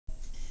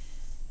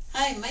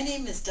Hi, my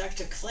name is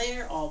Dr.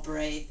 Clare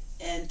Albright,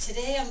 and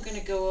today I'm going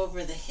to go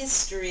over the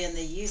history and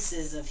the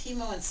uses of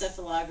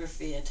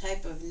hemoencephalography, a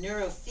type of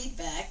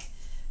neurofeedback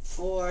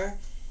for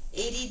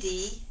ADD,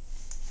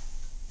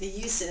 the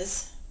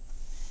uses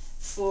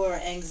for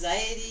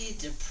anxiety,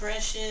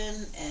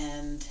 depression,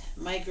 and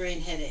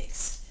migraine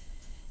headaches.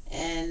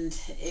 And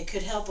it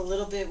could help a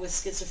little bit with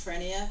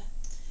schizophrenia,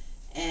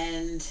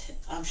 and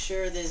I'm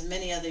sure there's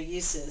many other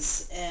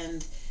uses.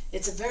 And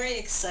it's a very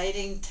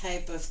exciting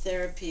type of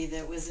therapy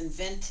that was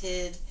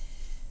invented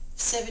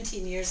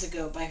 17 years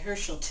ago by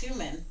Herschel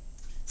Tuman.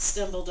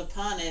 Stumbled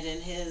upon it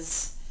in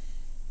his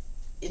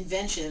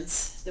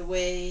inventions. The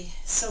way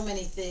so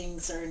many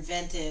things are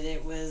invented,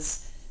 it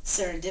was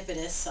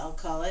serendipitous, I'll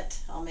call it.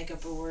 I'll make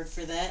up a word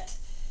for that.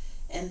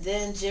 And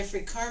then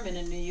Jeffrey Carmen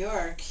in New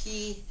York,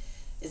 he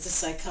is a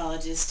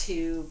psychologist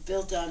who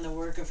built on the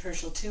work of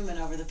Herschel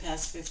Tuman over the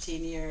past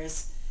 15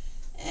 years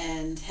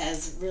and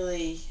has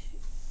really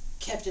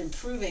kept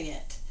improving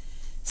it.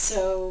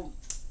 So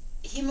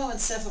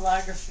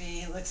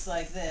hemoencephalography looks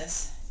like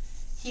this.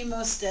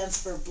 Hemo stands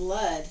for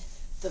blood,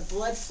 the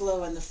blood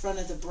flow in the front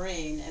of the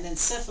brain, and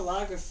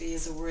encephalography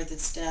is a word that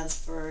stands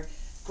for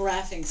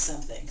graphing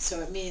something. So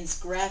it means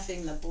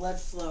graphing the blood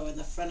flow in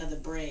the front of the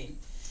brain.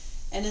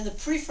 And in the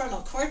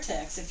prefrontal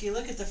cortex, if you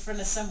look at the front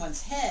of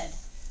someone's head,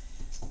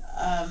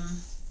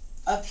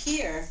 up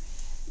here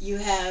you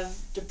have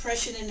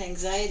depression and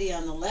anxiety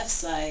on the left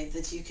side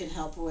that you can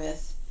help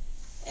with,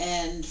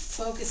 and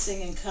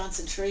focusing and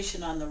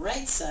concentration on the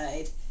right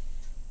side,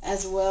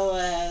 as well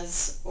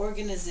as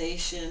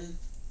organization,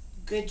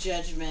 good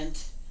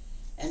judgment,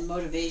 and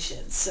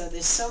motivation. So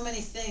there's so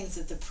many things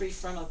that the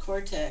prefrontal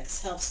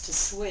cortex helps to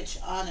switch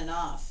on and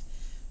off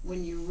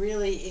when you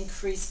really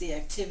increase the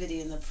activity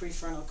in the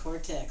prefrontal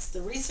cortex.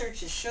 The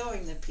research is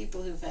showing that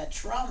people who've had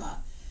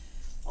trauma,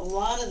 a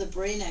lot of the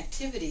brain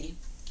activity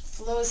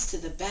flows to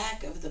the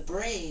back of the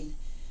brain,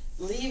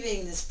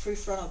 leaving this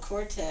prefrontal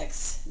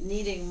cortex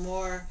needing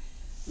more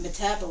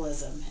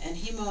metabolism. And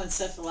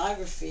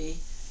hemoencephalography,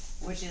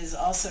 which is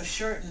also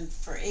shortened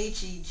for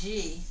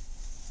HEG,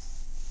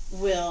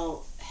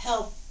 will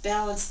help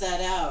balance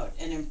that out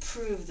and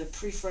improve the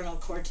prefrontal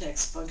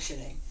cortex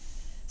functioning.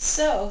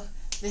 So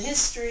the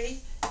history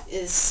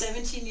is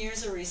 17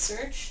 years of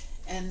research,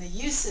 and the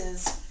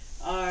uses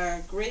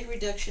are great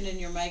reduction in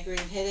your migraine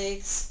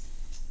headaches,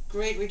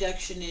 great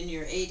reduction in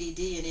your ADD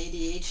and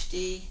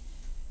ADHD,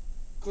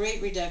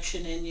 great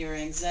reduction in your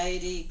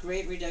anxiety,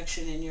 great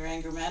reduction in your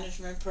anger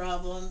management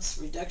problems,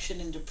 reduction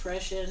in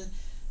depression,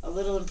 a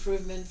little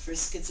improvement for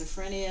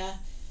schizophrenia,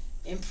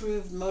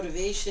 improved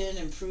motivation,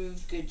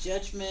 improved good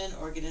judgment,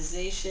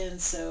 organization.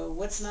 So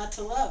what's not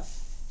to love?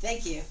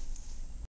 Thank you.